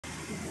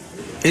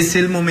Es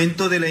el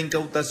momento de la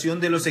incautación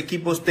de los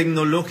equipos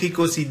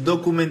tecnológicos y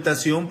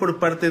documentación por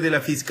parte de la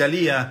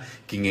Fiscalía,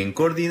 quien en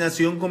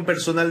coordinación con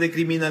personal de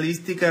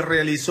Criminalística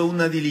realizó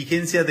una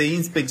diligencia de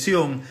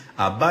inspección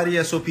a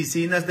varias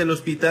oficinas del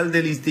Hospital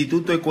del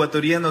Instituto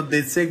Ecuatoriano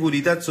de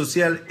Seguridad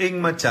Social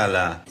en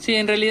Machala. Sí,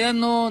 en realidad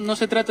no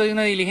se trata de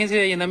una diligencia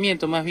de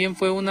allanamiento, más bien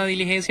fue una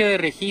diligencia de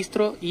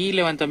registro y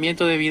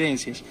levantamiento de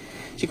evidencias.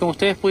 Sí, como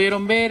ustedes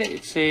pudieron ver,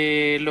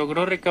 se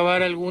logró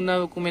recabar alguna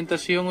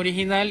documentación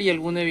original y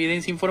alguna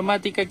evidencia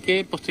informática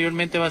que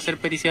posteriormente va a ser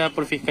periciada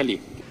por Fiscalía.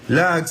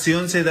 La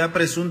acción se da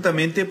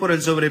presuntamente por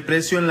el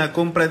sobreprecio en la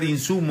compra de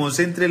insumos,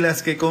 entre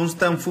las que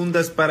constan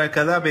fundas para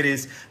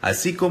cadáveres,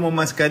 así como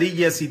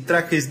mascarillas y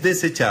trajes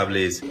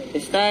desechables.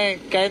 Está en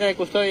cadena de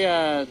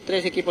custodia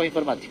 3 equipos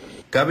informáticos.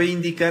 Cabe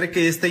indicar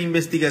que esta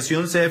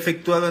investigación se ha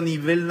efectuado a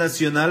nivel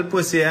nacional,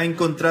 pues se ha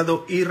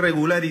encontrado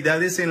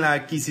irregularidades en la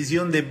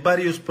adquisición de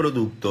varios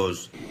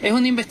productos. Es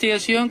una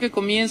investigación que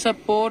comienza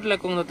por la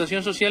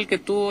connotación social que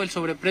tuvo el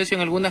sobreprecio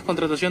en algunas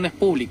contrataciones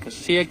públicas.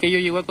 Sí, aquello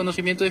llegó a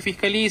conocimiento de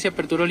Fiscalía y se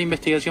aperturó la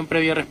investigación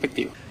previa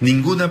respectiva.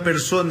 Ninguna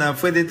persona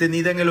fue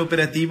detenida en el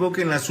operativo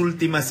que en las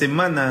últimas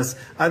semanas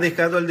ha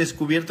dejado al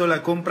descubierto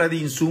la compra de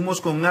insumos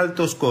con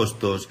altos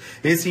costos.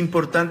 Es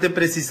importante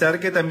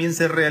precisar que también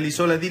se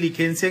realizó la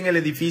diligencia en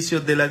el edificio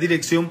de la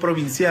Dirección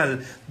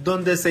Provincial,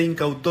 donde se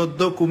incautó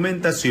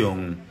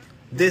documentación.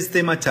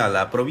 Desde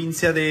Machala,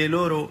 provincia de El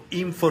Oro,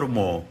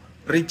 informó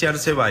Richard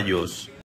Ceballos.